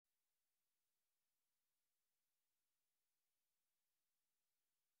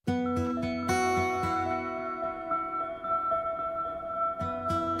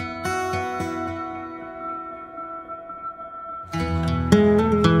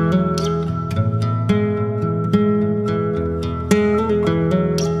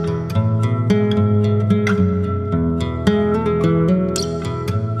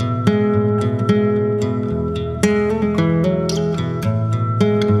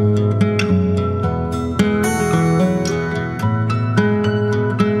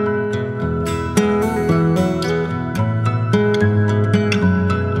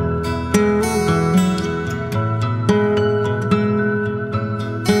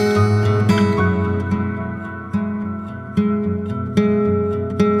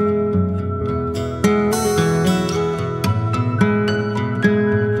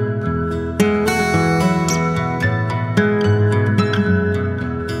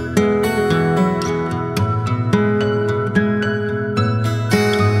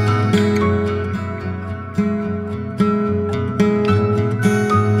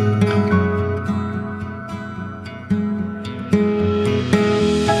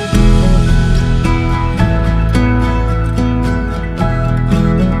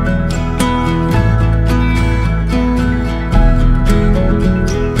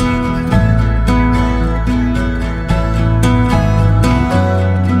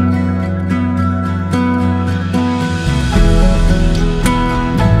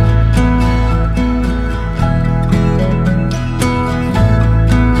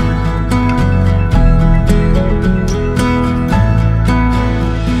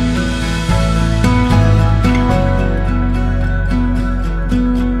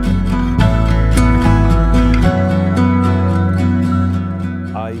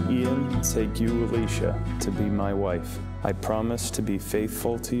my wife. I promise to be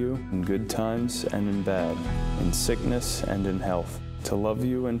faithful to you in good times and in bad, in sickness and in health, to love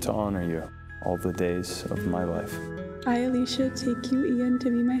you and to honor you all the days of my life. I, Alicia, take you, Ian, to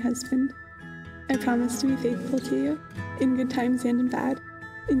be my husband. I promise to be faithful to you in good times and in bad,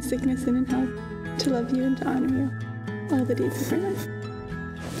 in sickness and in health, to love you and to honor you all the days of my life.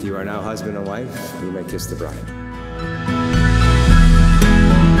 You are now husband and wife. You may kiss the bride.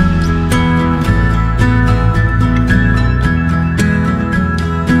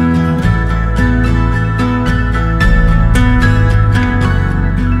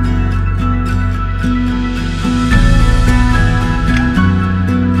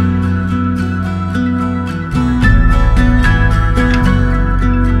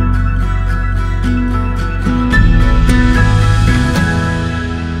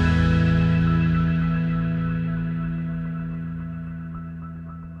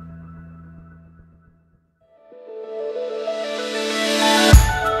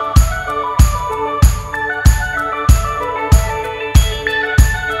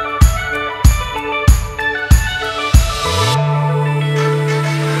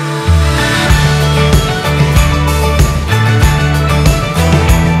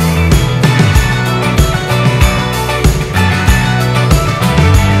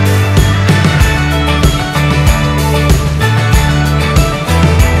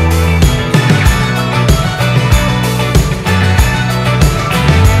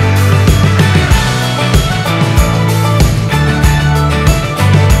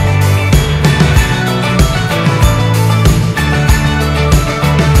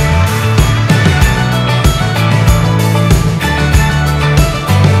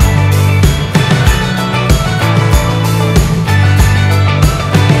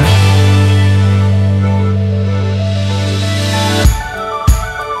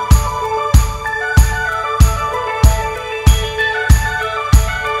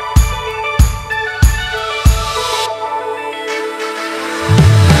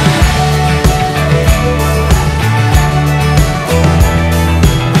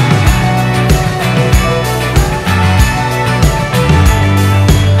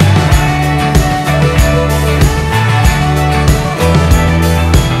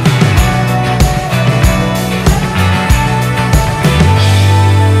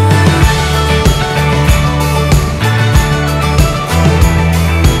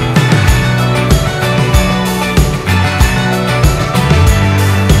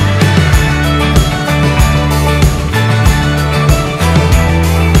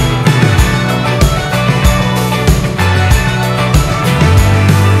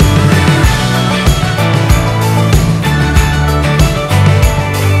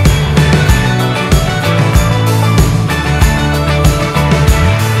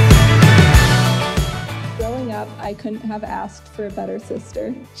 I couldn't have asked for a better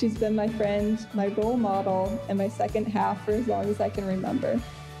sister. She's been my friend, my role model, and my second half for as long as I can remember.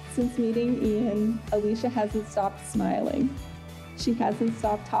 Since meeting Ian, Alicia hasn't stopped smiling. She hasn't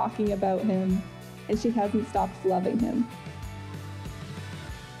stopped talking about him, and she hasn't stopped loving him.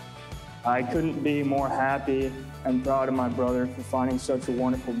 I couldn't be more happy and proud of my brother for finding such a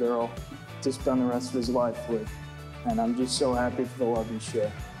wonderful girl to spend the rest of his life with. And I'm just so happy for the love we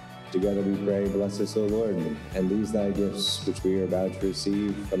share. Together we pray, bless us, O Lord, and these thy gifts which we are about to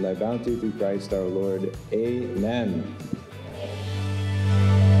receive from thy bounty through Christ our Lord. Amen.